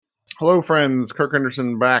Hello, friends. Kirk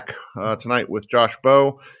Henderson back tonight with Josh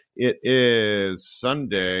Bowe. It is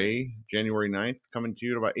Sunday, January 9th, coming to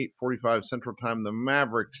you at about 8:45 Central Time. The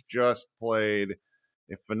Mavericks just played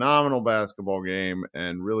a phenomenal basketball game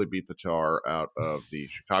and really beat the tar out of the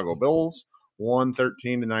Chicago Bulls,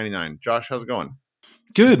 113-99. Josh, how's it going?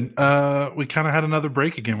 Good. We kind of had another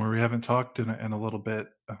break again where we haven't talked in a little bit.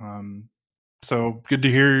 So good to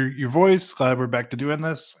hear your voice. Glad we're back to doing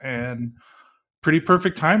this, and pretty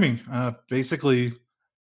perfect timing. Basically,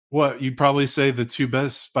 what you'd probably say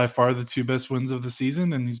by far the two best wins of the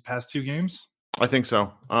season in these past two games. I think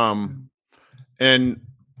so. And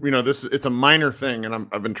it's a minor thing, and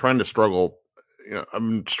I've been trying to struggle.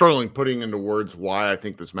 I'm struggling putting into words why I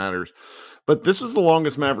think this matters. But this was the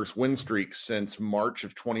longest Mavericks win streak since March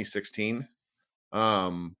of 2016.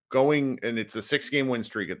 And it's a 6-game win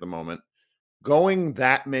streak at the moment. Going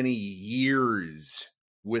that many years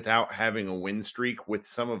without having a win streak with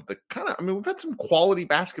some of the we've had some quality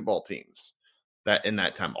basketball teams that in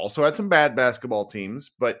that time. Also had some bad basketball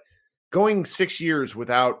teams, but going 6 years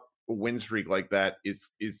without a win streak like that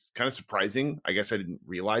is kind of surprising. I guess I didn't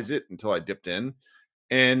realize it until I dipped in.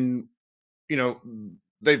 And,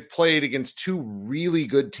 they've played against two really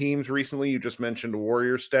good teams recently. You just mentioned a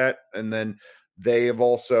Warriors stat, and then they have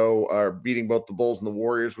also are beating both the Bulls and the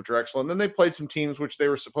Warriors, which are excellent. And then they played some teams which they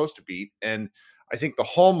were supposed to beat. And I think the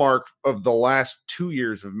hallmark of the last 2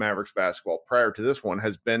 years of Mavericks basketball prior to this one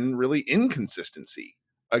has been really inconsistency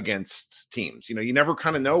against teams. You never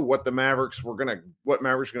kind of know what Mavericks are going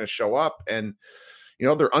to show up. And,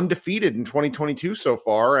 they're undefeated in 2022 so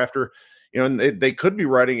far after, and they could be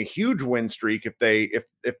riding a huge win streak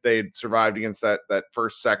if they'd survived against that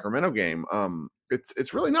first Sacramento game.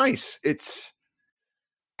 It's really nice.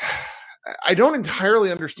 I don't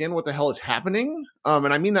entirely understand what the hell is happening.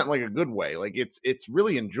 And I mean that in like a good way. Like it's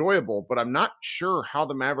really enjoyable, but I'm not sure how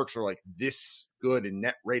the Mavericks are like this good in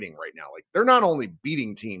net rating right now. Like they're not only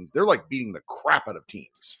beating teams, they're like beating the crap out of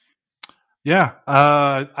teams. Yeah.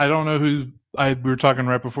 I don't know who we were talking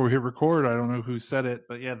right before we hit record. I don't know who said it,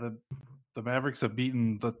 but yeah, the Mavericks have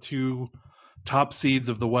beaten the two top seeds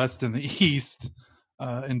of the West and the East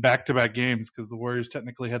in back-to-back games, because the Warriors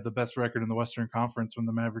technically had the best record in the Western Conference when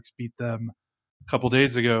the Mavericks beat them a couple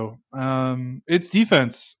days ago. It's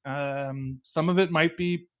defense. Some of it might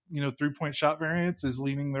be, three-point shot variance is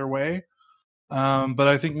leaning their way. But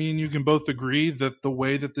I think me and you can both agree that the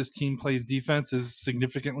way that this team plays defense is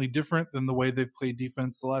significantly different than the way they've played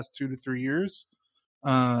defense the last 2 to 3 years.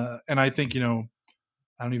 And I think,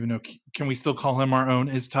 I don't even know. Can we still call him our own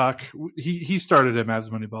Iztok? He started at Mavs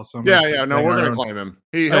Moneyball. So yeah. No, we're going to claim him.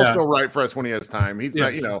 He'll still write for us when he has time. He's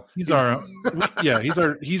not, he's our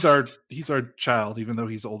he's our child, even though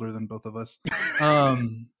he's older than both of us.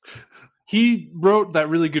 He wrote that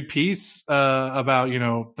really good piece about,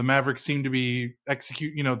 the Mavericks seem to be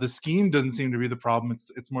the scheme doesn't seem to be the problem.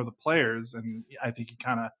 It's more the players. And I think he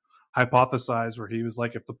kind of hypothesized where he was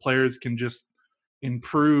like, if the players can just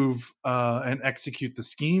improve and execute the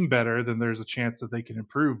scheme better, then there's a chance that they can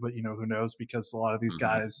improve. But who knows, because a lot of these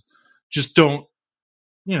guys just don't,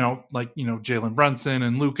 Jalen Brunson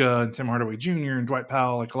and Luka and Tim Hardaway Jr. and Dwight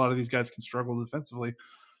Powell, like a lot of these guys can struggle defensively.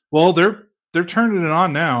 Well, they're turning it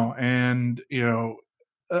on now. And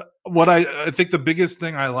what I think the biggest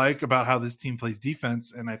thing I like about how this team plays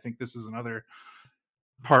defense, and I think this is another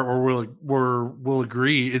part where we'll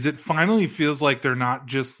agree, is it finally feels like they're not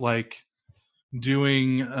just like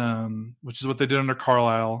doing which is what they did under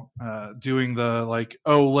Carlisle, doing the like,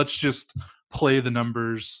 oh, let's just play the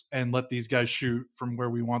numbers and let these guys shoot from where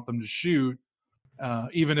we want them to shoot,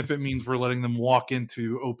 even if it means we're letting them walk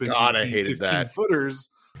into open 15 footers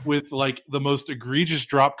with like the most egregious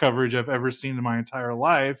drop coverage I've ever seen in my entire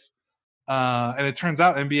life. And it turns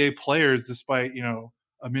out NBA players, despite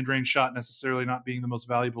a mid-range shot necessarily not being the most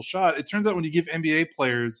valuable shot, it turns out when you give NBA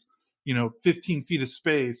players 15 feet of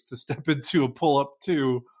space to step into a pull-up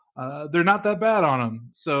too, they're not that bad on them.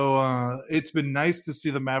 So it's been nice to see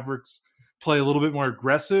the Mavericks play a little bit more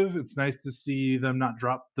aggressive. It's nice to see them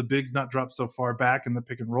the bigs not drop so far back in the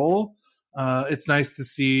pick and roll. It's nice to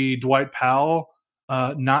see Dwight Powell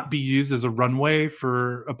not be used as a runway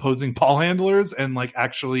for opposing ball handlers and like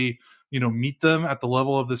actually, meet them at the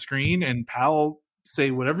level of the screen. And Powell, say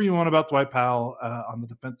whatever you want about Dwight Powell on the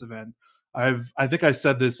defensive end. I think I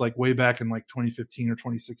said this like way back in like 2015 or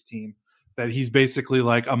 2016, that he's basically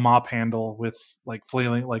like a mop handle with like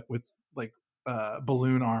flailing, like with like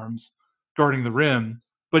balloon arms guarding the rim.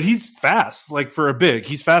 But he's fast, like for a big.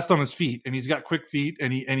 He's fast on his feet, and he's got quick feet,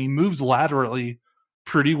 and he moves laterally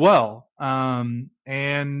pretty well.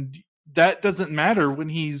 And that doesn't matter when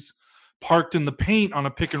he's parked in the paint on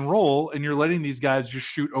a pick and roll, and you're letting these guys just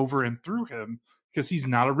shoot over and through him because he's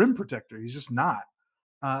not a rim protector. He's just not.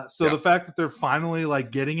 So the fact that they're finally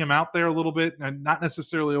like getting him out there a little bit, and not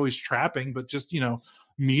necessarily always trapping, but just,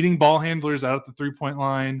 meeting ball handlers out at the 3-point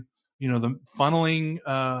line, the funneling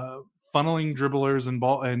dribblers and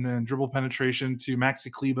ball and dribble penetration to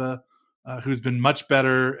Maxi Kleber, who's been much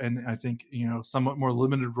better. And I think, somewhat more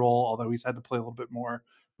limited role, although he's had to play a little bit more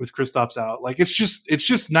with Kristaps out. Like, it's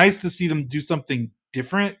just nice to see them do something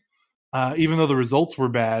different, even though the results were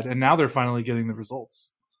bad. And now they're finally getting the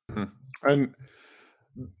results. Mm-hmm. And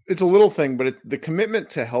it's a little thing, but the commitment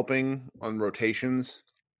to helping on rotations,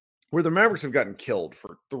 where the Mavericks have gotten killed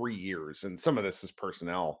for 3 years, and some of this is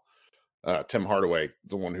personnel. Tim Hardaway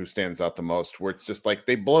is the one who stands out the most, where it's just like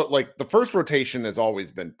they blow, like the first rotation has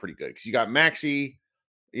always been pretty good because you got Maxi,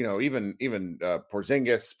 even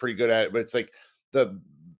Porzingis pretty good at it, but it's like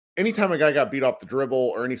anytime a guy got beat off the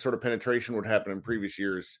dribble or any sort of penetration would happen in previous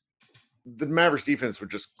years, the Mavericks defense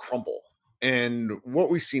would just crumble. And what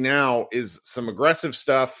we see now is some aggressive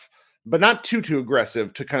stuff, but not too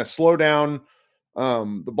aggressive, to kind of slow down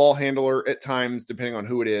the ball handler at times, depending on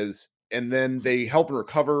who it is. And then they help and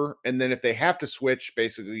recover. And then if they have to switch,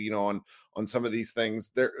 basically, on some of these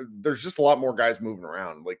things, there's just a lot more guys moving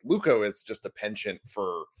around. Like Luka is just a penchant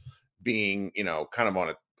for being, kind of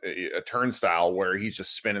on a turnstile where he's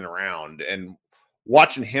just spinning around. And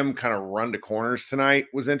watching him kind of run to corners tonight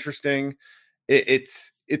was interesting.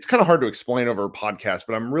 It's kind of hard to explain over a podcast,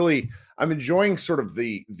 but I'm enjoying sort of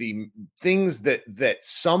the things that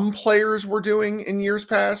some players were doing in years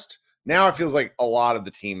past. Now it feels like a lot of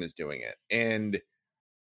the team is doing it, and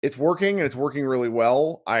it's working, and it's working really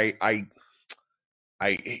well. NBA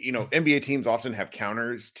teams often have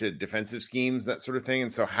counters to defensive schemes, that sort of thing.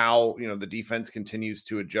 And so how, the defense continues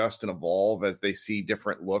to adjust and evolve as they see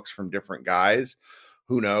different looks from different guys,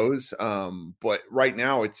 who knows? But right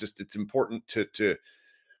now it's important to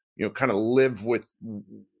kind of live with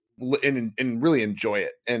and really enjoy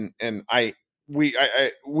it. And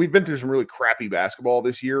we've been through some really crappy basketball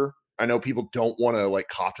this year. I know people don't want to like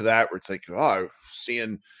cop to that, where it's like, oh,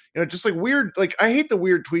 seeing, just like weird, like I hate the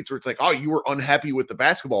weird tweets where it's like, oh, you were unhappy with the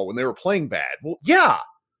basketball when they were playing bad. Well, yeah.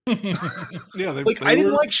 Yeah. I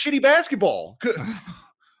didn't like shitty basketball.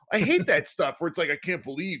 I hate that stuff where it's like, I can't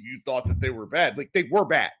believe you thought that they were bad. Like, they were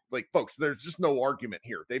bad. Like, folks, there's just no argument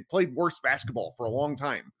here. They played worse basketball for a long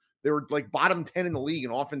time. They were like bottom 10 in the league in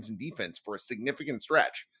offense and defense for a significant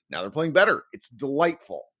stretch. Now they're playing better. It's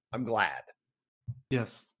delightful. I'm glad.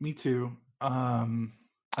 Yes, me too.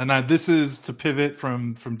 This is to pivot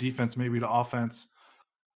from defense maybe to offense.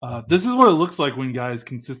 This is what it looks like when guys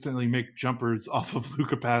consistently make jumpers off of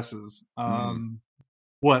Luka passes.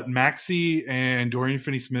 Maxi and Dorian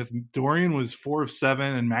Finney-Smith. Dorian was 4 of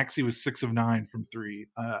 7, and Maxi was 6 of 9 from 3.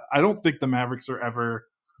 I don't think the Mavericks are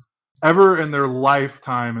ever in their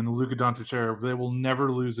lifetime in the Luka Doncic era, they will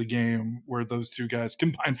never lose a game where those two guys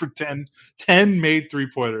combine for 10 made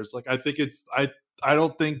 3-pointers. Like, I think I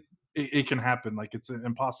don't think it can happen. Like, it's an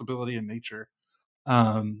impossibility in nature.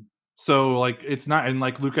 So like, it's not, and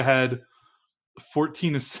like Luka had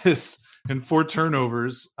 14 assists and 4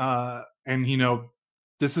 turnovers. And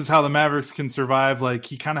this is how the Mavericks can survive. Like,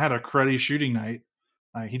 he kind of had a cruddy shooting night.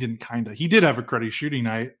 He did have a cruddy shooting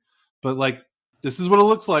night, but like, this is what it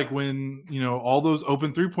looks like when, all those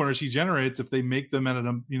open 3-pointers he generates, if they make them at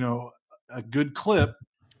a good clip,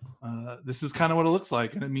 this is kind of what it looks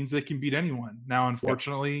like. And it means they can beat anyone. Now,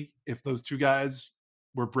 unfortunately, if those two guys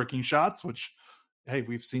were bricking shots, which, hey,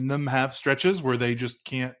 we've seen them have stretches where they just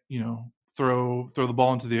can't, throw the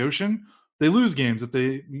ball into the ocean, they lose games that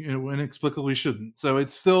they, inexplicably shouldn't. So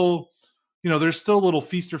it's still, there's still a little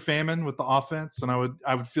feast or famine with the offense. And I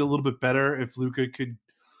would feel a little bit better if Luka could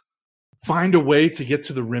find a way to get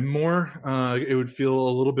to the rim more. It would feel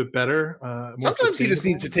a little bit better. Sometimes he just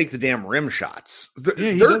needs to take the damn rim shots.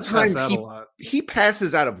 There are times he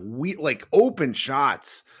passes out of open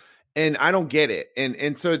shots, and I don't get it.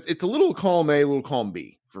 And so it's a little column A, a little column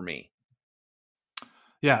B for me.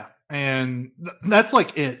 Yeah, and that's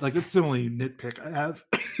like it. Like, it's the only nitpick I have.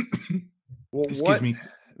 Well, excuse me.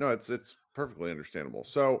 No, it's perfectly understandable.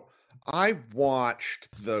 So I watched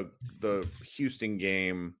the Houston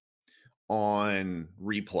game on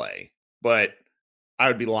replay, but I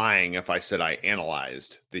would be lying if I said I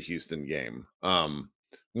analyzed the Houston game.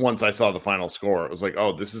 Once I saw the final score, it was like,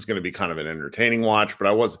 oh, this is going to be kind of an entertaining watch. But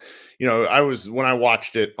I was when I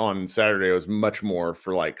watched it on Saturday, it was much more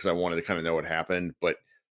for because I wanted to kind of know what happened. But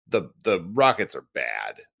the Rockets are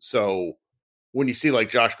bad. So when you see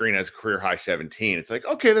Josh Green has career high 17, it's like,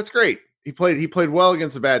 okay, that's great. He played well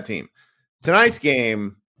against a bad team. Tonight's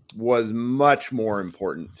game was much more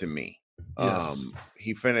important to me. Yes.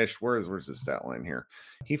 He finished, where's the stat line here?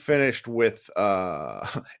 He finished with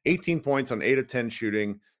 18 points on 8 of 10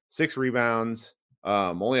 shooting, 6 rebounds,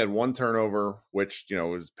 only had 1 turnover, which, you know,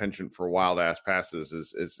 was penchant for wild ass passes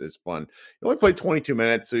is fun. He only played 22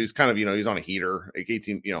 minutes, so he's kind of, you know, he's on a heater. Like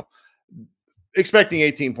 18, you know, expecting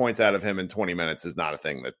 18 points out of him in 20 minutes is not a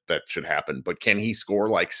thing that should happen. But can he score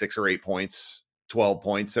like 6 or 8 points, 12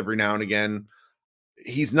 points every now and again?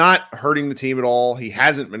 He's not hurting the team at all. He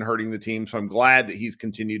hasn't been hurting the team. So I'm glad that he's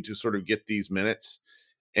continued to sort of get these minutes.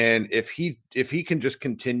 And if he can just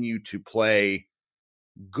continue to play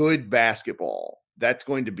good basketball, that's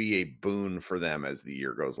going to be a boon for them as the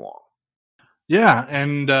year goes along. Yeah,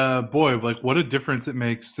 and boy, like what a difference it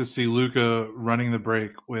makes to see Luka running the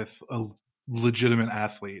break with a legitimate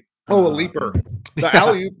athlete. A leaper. The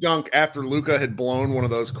alley-oop dunk after Luka had blown one of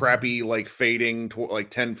those crappy, like fading, like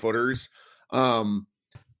 10 footers.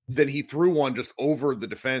 That he threw one just over the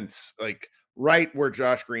defense, like right where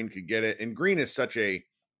Josh Green could get it. And Green is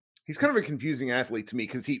he's kind of a confusing athlete to me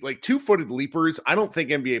because he like 2-footed leapers. I don't think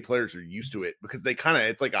NBA players are used to it because they kind of,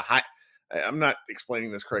 it's like I'm not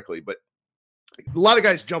explaining this correctly, but a lot of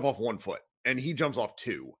guys jump off 1 foot and he jumps off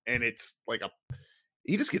 2. And it's like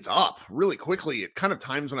he just gets up really quickly at kind of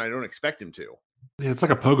times when I don't expect him to. Yeah, it's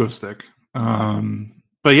like a pogo stick.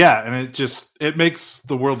 But yeah, and it makes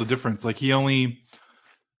the world of difference. Like he's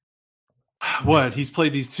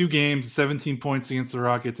played these 2 games, 17 points against the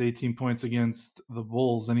Rockets, 18 points against the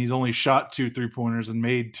Bulls, and he's only shot 2 3-pointers and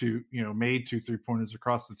made 2 3-pointers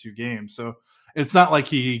across the 2 games. So it's not like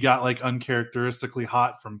he got like uncharacteristically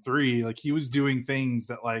hot from 3. Like he was doing things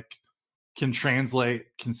that like can translate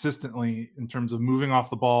consistently in terms of moving off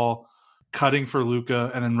the ball, cutting for Luka,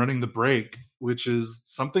 and then running the break, which is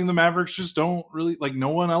something the Mavericks just don't really like. No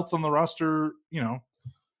one else on the roster, you know,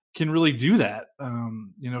 can really do that.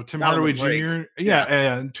 You know, Tim Hardaway Jr.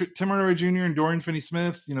 Tim Hardaway Jr. and Dorian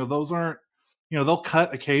Finney-Smith, you know, those aren't, you know, they'll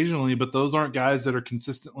cut occasionally, but those aren't guys that are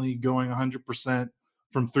consistently going 100%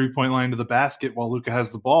 from 3-point line to the basket while Luka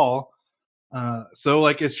has the ball. So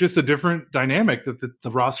like, it's just a different dynamic that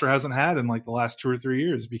the roster hasn't had in like the last 2 or 3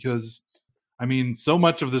 years, because I mean, so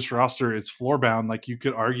much of this roster is floor bound. Like you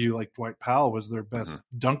could argue like Dwight Powell was their best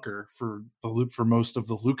dunker for most of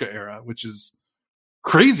the Luka era, which is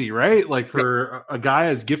crazy, right? Like for a guy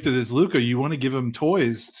as gifted as Luka, you want to give him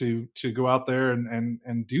toys to go out there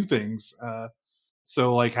and do things.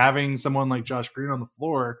 So like having someone like Josh Green on the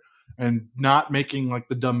floor and not making like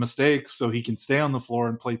the dumb mistakes so he can stay on the floor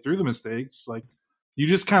and play through the mistakes, like you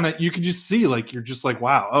can just see, like, you're just like,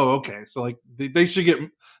 wow, oh, okay. So like they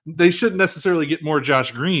shouldn't necessarily get more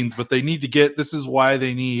Josh Greens, but they need to get, this is why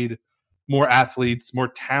they need more athletes, more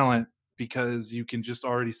talent, because you can just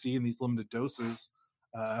already see in these limited doses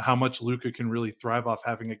how much Luka can really thrive off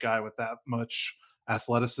having a guy with that much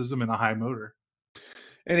athleticism and a high motor.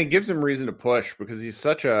 And it gives him reason to push because he's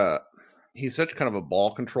such kind of a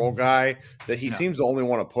ball control guy that he seems to only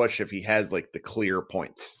want to push if he has like the clear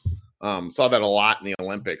points. Saw that a lot in the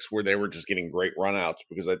Olympics where they were just getting great runouts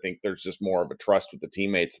because I think there's just more of a trust with the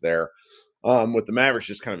teammates there. With the Mavericks,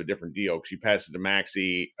 just kind of a different deal because you pass it to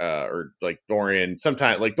Maxey or like Dorian.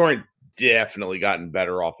 Sometimes like Dorian's definitely gotten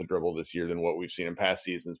better off the dribble this year than what we've seen in past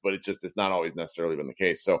seasons, but it's not always necessarily been the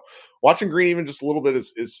case. So watching Green even just a little bit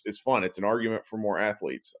is fun. It's an argument for more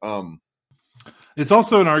athletes. It's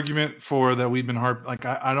also an argument for that we've been hard. Like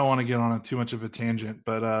I don't want to get on too much of a tangent,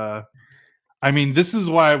 but I mean, this is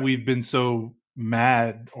why we've been so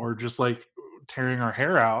mad or just like tearing our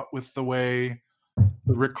hair out with the way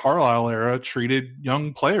the Rick Carlisle era treated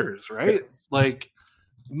young players, right? Like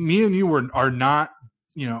me and you are not,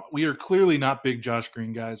 you know, we are clearly not big Josh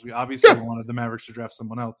Green guys. We obviously wanted the Mavericks to draft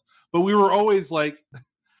someone else, but we were always like,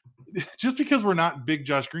 just because we're not big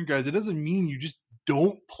Josh Green guys, it doesn't mean you just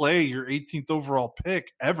don't play your 18th overall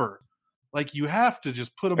pick ever. Like you have to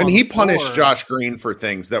just put him. And he punished Josh Green for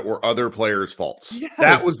things that were other players' faults. Yes.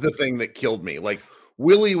 That was the thing that killed me. Like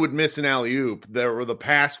Willie would miss an alley-oop where the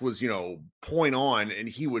pass was, you know, point on, and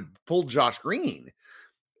he would pull Josh Green.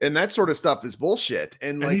 And that sort of stuff is bullshit.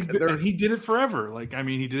 And he did it forever. Like, I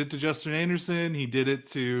mean, he did it to Justin Anderson. He did it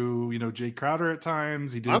to, you know, Jay Crowder at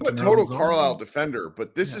times. I'm a total Carlisle defender,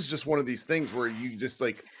 but this is just one of these things where you just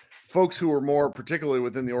like folks who are more particularly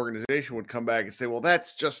within the organization would come back and say, well,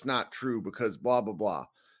 that's just not true because blah, blah, blah.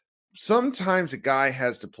 Sometimes a guy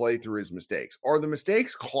has to play through his mistakes. Are the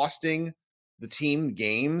mistakes costing the team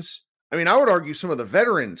games? I mean, I would argue some of the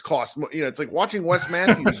veterans cost, you know, it's like watching Wes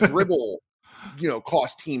Matthews dribble, you know,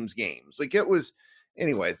 cost teams games. Like it was,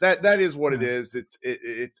 anyways, that is what it is.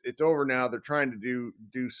 It's over now. They're trying to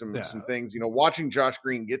do some things, you know, watching Josh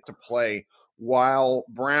Green get to play while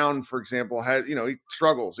Brown, for example, has, he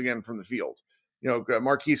struggles again from the field.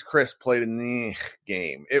 Marquise Chris played in the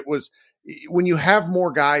game. It was when you have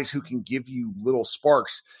more guys who can give you little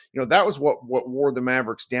sparks, that was what wore the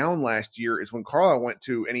Mavericks down last year, is when Carlisle went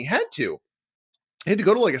to, and he had to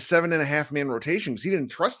go to like a 7.5 man rotation because he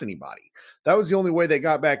didn't trust anybody. That was the only way they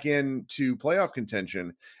got back into playoff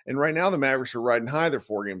contention. And right now the Mavericks are riding high. They're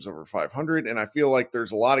 4 games over 500. And I feel like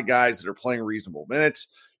there's a lot of guys that are playing reasonable minutes.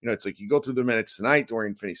 It's like you go through the minutes tonight.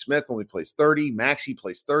 Dorian Finney-Smith only plays 30. Maxey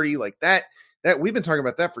plays 30. Like that we've been talking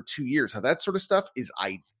about that for 2 years, how that sort of stuff is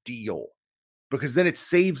ideal, because then it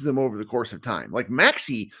saves them over the course of time. Like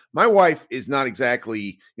Maxey, my wife is not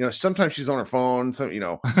exactly, sometimes she's on her phone,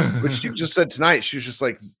 but she just said tonight, she was just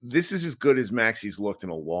like, this is as good as Maxey's looked in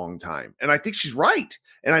a long time. And I think she's right.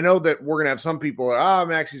 And I know that we're going to have some people that,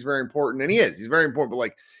 Maxey's very important. And he's very important, but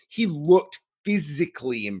like he looked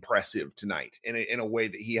physically impressive tonight in a way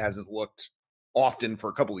that he hasn't looked often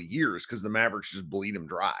for a couple of years, because the Mavericks just bleed him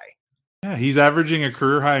dry. Yeah, he's averaging a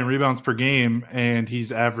career high in rebounds per game, and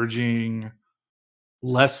he's averaging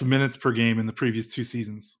less minutes per game in the previous 2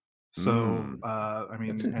 seasons. So, I mean,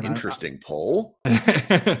 that's an interesting poll.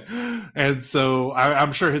 And so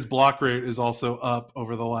I'm sure his block rate is also up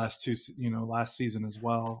over the last last season as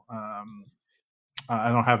well.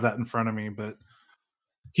 I don't have that in front of me, but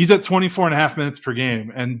he's at 24.5 minutes per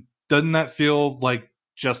game. And doesn't that feel like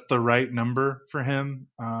just the right number for him?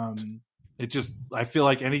 I feel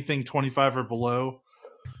like anything 25 or below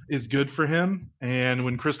is good for him. And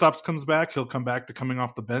when Kristaps comes back, he'll come back to coming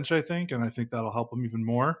off the bench, I think. And I think that'll help him even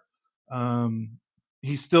more.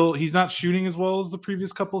 He's not shooting as well as the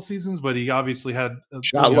previous couple of seasons, but he obviously had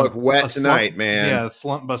shot look wet tonight, man. Yeah,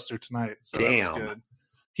 slump buster tonight. So damn, that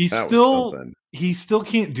was good. He still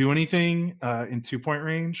can't do anything in 2-point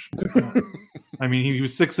range. I mean, he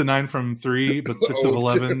was 6 of 9 from 3, but 6 of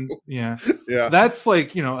 11. Yeah. That's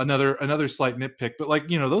like, another slight nitpick. But like,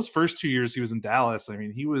 those first 2 years he was in Dallas, I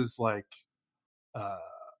mean, he was like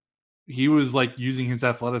using his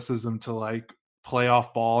athleticism to like play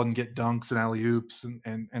off ball and get dunks and alley oops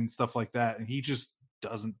and stuff like that. And he just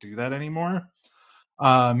doesn't do that anymore.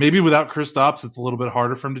 Maybe without Kristaps, it's a little bit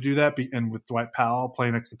harder for him to do that. And with Dwight Powell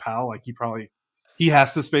playing next to Powell, like he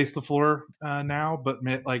has to space the floor now. But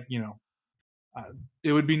like,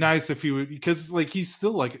 it would be nice if he would, because like he's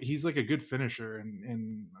like a good finisher,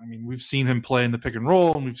 and I mean, we've seen him play in the pick and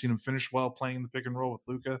roll, and we've seen him finish well playing in the pick and roll with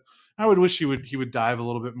Luka. I would wish he would dive a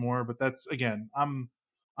little bit more, but that's, again,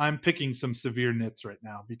 I'm picking some severe nits right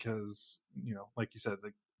now because like you said,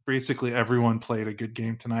 like basically everyone played a good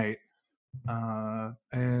game tonight, and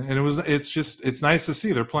it's nice to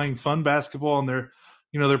see they're playing fun basketball, and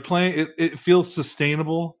they're playing. It feels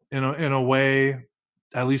sustainable in a way,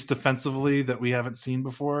 at least defensively, that we haven't seen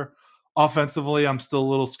before. Offensively, I'm still a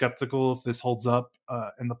little skeptical if this holds up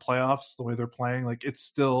in the playoffs, the way they're playing. Like, it's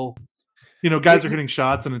still, guys are hitting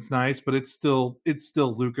shots and it's nice, but it's still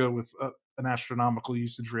Luka with an astronomical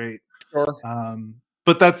usage rate. Sure.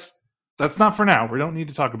 But that's not for now. We don't need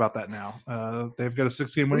to talk about that now. They've got a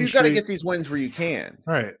 6-game winning streak. You've got to get these wins where you can.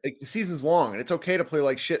 All right. Like, the season's long, and it's okay to play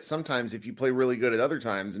like shit sometimes if you play really good at other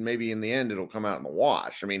times, and maybe in the end it'll come out in the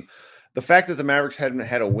wash. I mean, the fact that the Mavericks hadn't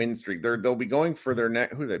had a win streak, they'll be going for their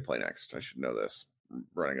next. Who do they play next? I should know this.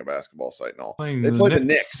 Running a basketball site and all. They play the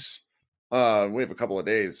Knicks. We have a couple of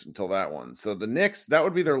days until that one. So the Knicks, that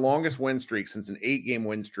would be their longest win streak since an 8-game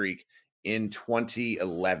win streak in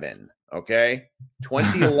 2011. Okay,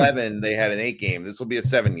 2011 they had an 8-game. This will be a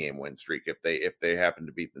 7-game win streak if they happen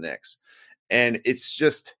to beat the Knicks. And it's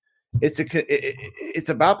just it's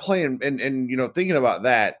about playing and thinking about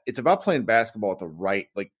that. It's about playing basketball at the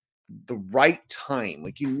right time.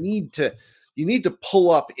 Like, you need to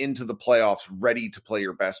pull up into the playoffs ready to play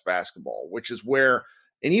your best basketball, which is where,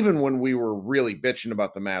 and even when we were really bitching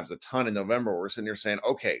about the Mavs a ton in November, we're sitting here saying,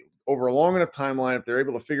 okay, over a long enough timeline, if they're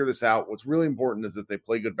able to figure this out, what's really important is that they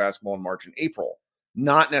play good basketball in March and April,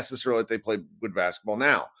 not necessarily that they play good basketball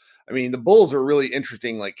now. I mean, the Bulls are a really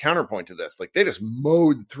interesting, like, counterpoint to this. Like, they just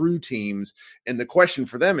mowed through teams, and the question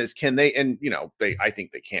for them is, can they? And I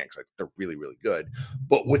think they can, because they're really, really good.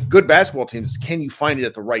 But with good basketball teams, can you find it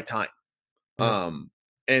at the right time?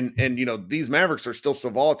 And these Mavericks are still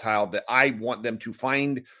so volatile that I want them to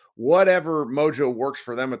find whatever mojo works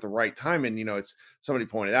for them at the right time. And it's, somebody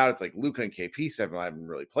pointed out, it's like Luka and KP haven't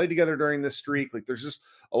really played together during this streak. Like, there's just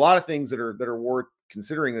a lot of things that are worth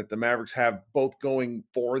considering that the Mavericks have both going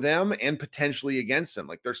for them and potentially against them.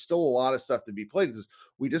 Like, there's still a lot of stuff to be played because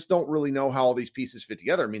we just don't really know how all these pieces fit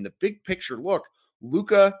together. I mean, the big picture look,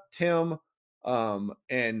 Luka, Tim,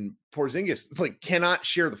 and Porzingis like cannot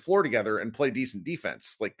share the floor together and play decent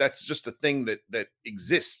defense. Like, that's just a thing that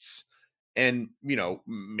exists. And, you know,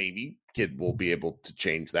 maybe Kid will be able to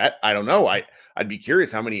change that. I don't know. I'd be curious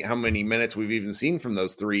how many minutes we've even seen from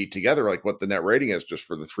those three together, like what the net rating is just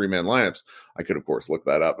for the 3-man lineups. I could, of course, look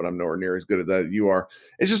that up, but I'm nowhere near as good at that as you are.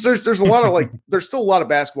 It's just there's a lot of there's still a lot of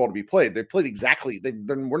basketball to be played. They played exactly.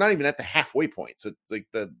 We're not even at the halfway point. So it's like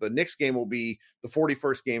the Knicks game will be the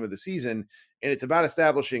 41st game of the season, and it's about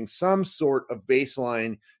establishing some sort of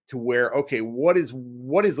baseline to where, okay, what is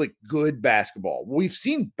like good basketball? We've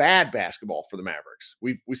seen bad basketball for the Mavericks.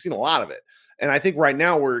 We've seen a lot of it. And I think right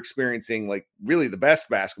now we're experiencing like really the best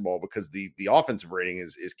basketball because the offensive rating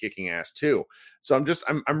is kicking ass too. So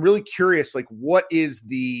I'm really curious, like what is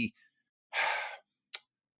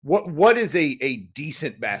what is a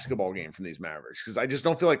decent basketball game from these Mavericks? Because I just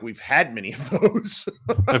don't feel like we've had many of those.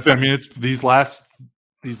 I mean, it's these last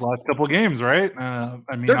couple of games, right?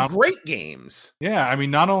 I mean, they're great games. Yeah, I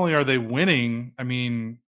mean, not only are they winning, I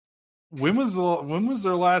mean, when was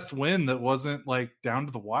their last win that wasn't like down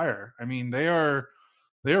to the wire? I mean, they are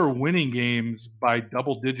winning games by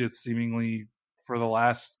double digits seemingly for the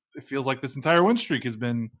last. It feels like this entire win streak has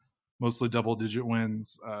been mostly double digit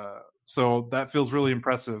wins. So that feels really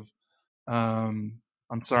impressive. I'm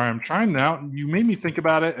sorry, I'm trying now. You made me think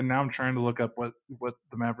about it, and now I'm trying to look up what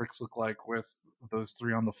the Mavericks look like with those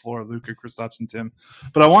three on the floor, Luka, Kristaps, and Tim.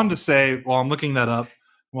 But I wanted to say, while I'm looking that up,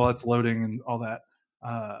 while it's loading and all that,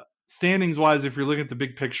 standings wise, if you're looking at the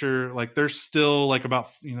big picture, like they're still like about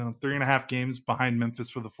 3.5 games behind Memphis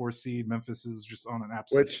for the 4th seed. Memphis is just on an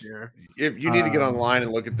absolute tear. If you need to get online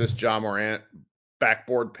and look at this Ja Morant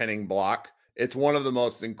backboard penning block, it's one of the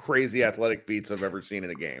most crazy athletic feats I've ever seen in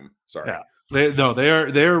a game. Sorry. Yeah.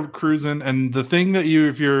 They're cruising, and the thing that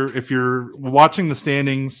if you're watching the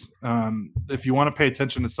standings, if you want to pay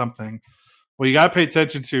attention to something, what you got to pay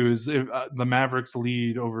attention to is if, the Mavericks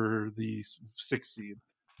lead over the 6th seed.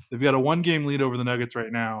 They've got a 1-game lead over the Nuggets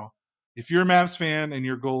right now. If you're a Mavs fan and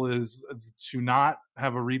your goal is to not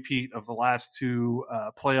have a repeat of the last 2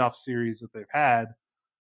 playoff series that they've had,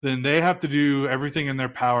 then they have to do everything in their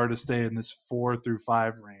power to stay in this 4 through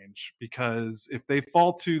 5 range. Because if they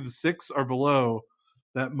fall to the 6 or below,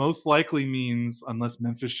 that most likely means, unless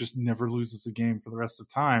Memphis just never loses a game for the rest of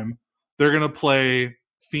time, they're going to play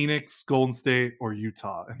Phoenix, Golden State, or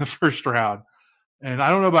Utah in the first round. And I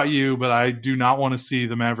don't know about you, but I do not want to see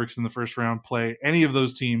the Mavericks in the first round play any of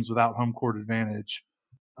those teams without home court advantage.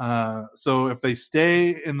 So if they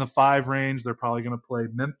stay in the 5 range, they're probably going to play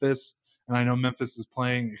Memphis. And I know Memphis is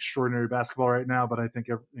playing extraordinary basketball right now, but I think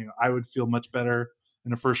I would feel much better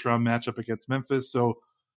in a first round matchup against Memphis. So,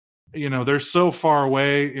 they're so far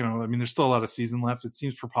away. I mean, there's still a lot of season left. It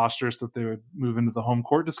seems preposterous that they would move into the home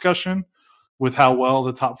court discussion with how well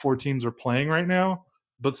the top 4 teams are playing right now.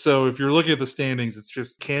 But so if you're looking at the standings, it's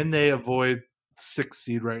just, can they avoid 6th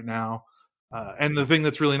seed right now? And the thing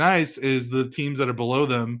that's really nice is the teams that are below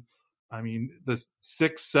them. I mean, the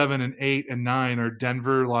 6, 7, and 8, and 9 are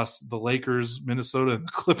Denver, the Lakers, Minnesota, and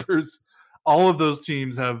the Clippers. All of those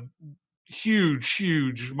teams have huge,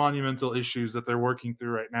 huge monumental issues that they're working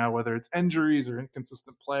through right now, whether it's injuries or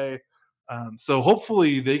inconsistent play. So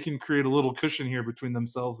hopefully they can create a little cushion here between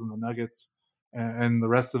themselves and the Nuggets and the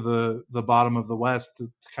rest of the bottom of the West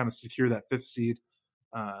to kind of secure that 5th seed.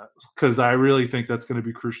 Because I really think that's going to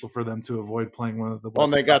be crucial for them to avoid playing one of the. Well,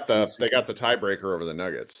 and they got the tiebreaker over the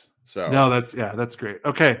Nuggets. So no, that's great.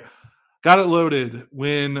 Okay, got it loaded.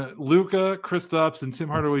 When Luka, Kristaps, and Tim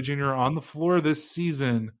Hardaway Jr. are on the floor this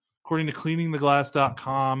season, according to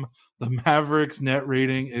CleaningTheGlass.com, the Mavericks net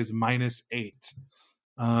rating is -8.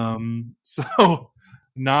 So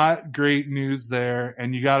not great news there.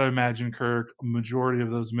 And you got to imagine, Kirk, a majority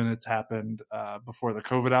of those minutes happened before the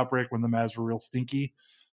COVID outbreak when the Mavs were real stinky.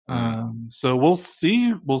 So we'll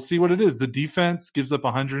see what it is. The defense gives up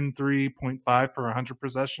 103.5 per 100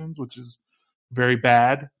 possessions, which is very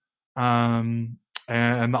bad. And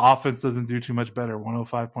the offense doesn't do too much better,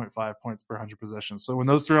 105.5 points per 100 possessions. So when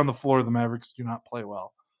those 3 are on the floor, the Mavericks do not play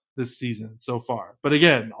well this season so far. But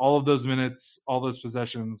again, all of those minutes, all those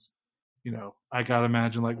possessions, I got to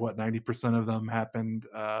imagine 90% of them happened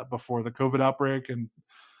before the COVID outbreak. And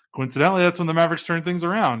coincidentally, that's when the Mavericks turned things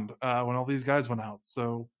around, when all these guys went out.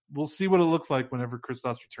 So we'll see what it looks like whenever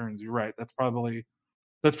Kristaps returns. You're right. That's probably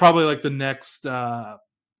like the next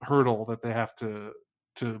hurdle that they have to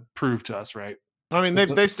prove to us, right? I mean,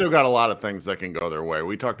 they still got a lot of things that can go their way.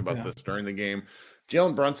 We talked about this during the game.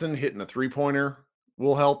 Jalen Brunson hitting a 3-pointer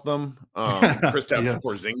will help them. Kristaps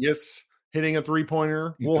Porzingis hitting a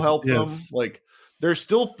 3-pointer will help them. There's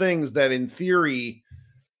still things that in theory,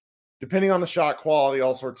 depending on the shot quality,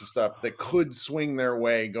 all sorts of stuff that could swing their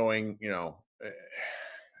way going,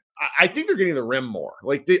 I think they're getting the rim more.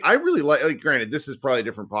 Like I really like. Granted, this is probably a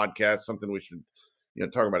different podcast, something we should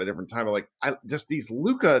talk about a different time. But just these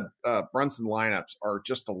Luka Brunson lineups are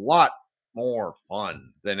just a lot more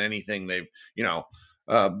fun than anything they've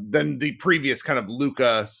than the previous kind of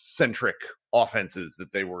Luka centric offenses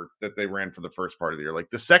that they ran for the first part of the year. Like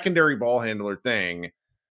the secondary ball handler thing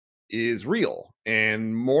is real,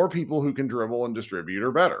 and more people who can dribble and distribute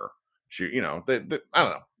are better. I don't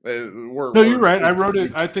know. No, you're right. I wrote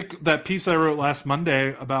it. I think that piece I wrote last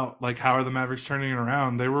Monday about like how are the Mavericks turning it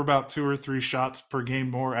around. They were about 2 or 3 shots per game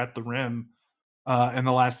more at the rim in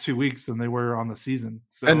the last 2 weeks than they were on the season.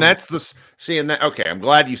 So, and that's okay. I'm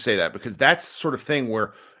glad you say that, because that's sort of thing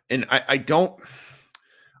where, and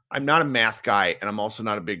I'm not a math guy, and I'm also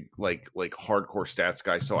not a big like hardcore stats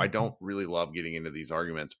guy, so I don't really love getting into these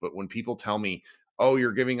arguments. But when people tell me, "Oh,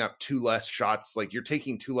 you're giving up 2 less shots, like you're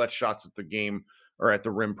taking 2 less shots at the game or at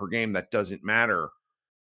the rim per game, that doesn't matter."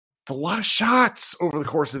 It's a lot of shots over the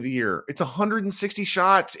course of the year. It's 160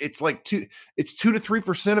 shots. It's like 2 to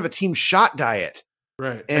 3% of a team's shot diet.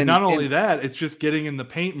 Right. And not only that, it's just getting in the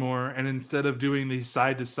paint more. And instead of doing these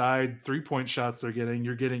side to side 3-point shots you're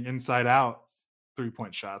getting inside out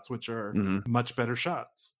 3-point shots, which are much better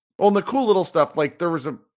shots. Well, and the cool little stuff, like there was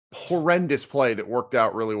a horrendous play that worked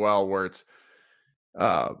out really well where it's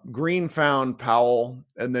Green found Powell,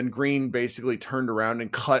 and then Green basically turned around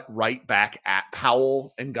and cut right back at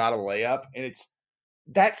Powell and got a layup. And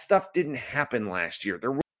that stuff didn't happen last year.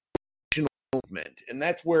 There was movement, and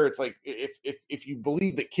that's where it's like, if you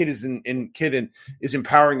believe that Kidd is is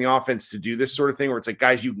empowering the offense to do this sort of thing, where it's like,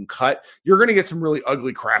 guys, you can cut, you're going to get some really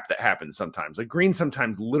ugly crap that happens sometimes. Like Green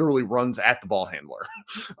sometimes literally runs at the ball handler.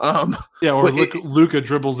 Or Luka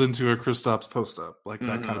dribbles into a Kristaps post up, like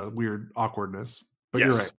that kind of weird awkwardness. But yes,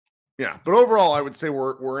 you're right. Yeah, but overall, I would say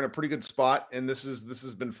we're in a pretty good spot, and this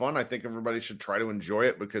has been fun. I think everybody should try to enjoy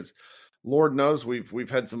it, because Lord knows we've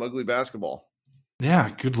had some ugly basketball.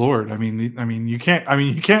 Yeah, good Lord. I mean, you can't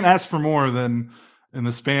ask for more than in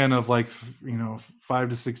the span of 5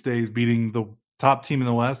 to 6 days beating the top team in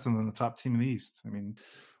the West and then the top team in the East. I mean,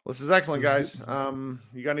 well, this is excellent, guys.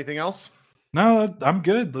 You got anything else? No, I'm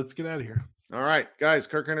good. Let's get out of here. All right, guys.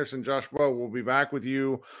 Kirk Henderson, Josh Bowe will be back with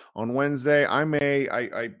you on Wednesday. I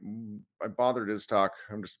bothered his talk.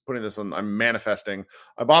 I'm just putting this on. I'm manifesting.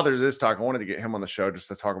 I bothered his talk. I wanted to get him on the show just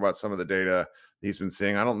to talk about some of the data he's been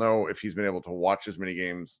seeing. I don't know if he's been able to watch as many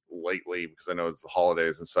games lately, because I know it's the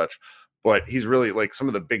holidays and such, but he's really like some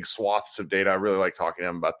of the big swaths of data. I really like talking to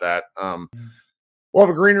him about that. We'll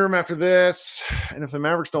have a green room after this, and if the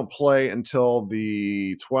Mavericks don't play until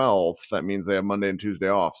the 12th, that means they have Monday and Tuesday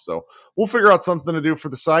off. So we'll figure out something to do for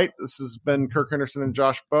the site. This has been Kirk Henderson and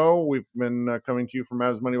Josh Bowe. We've been coming to you from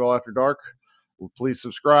Mavs Moneyball After Dark. Please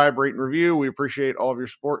subscribe, rate, and review. We appreciate all of your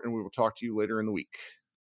support, and we will talk to you later in the week.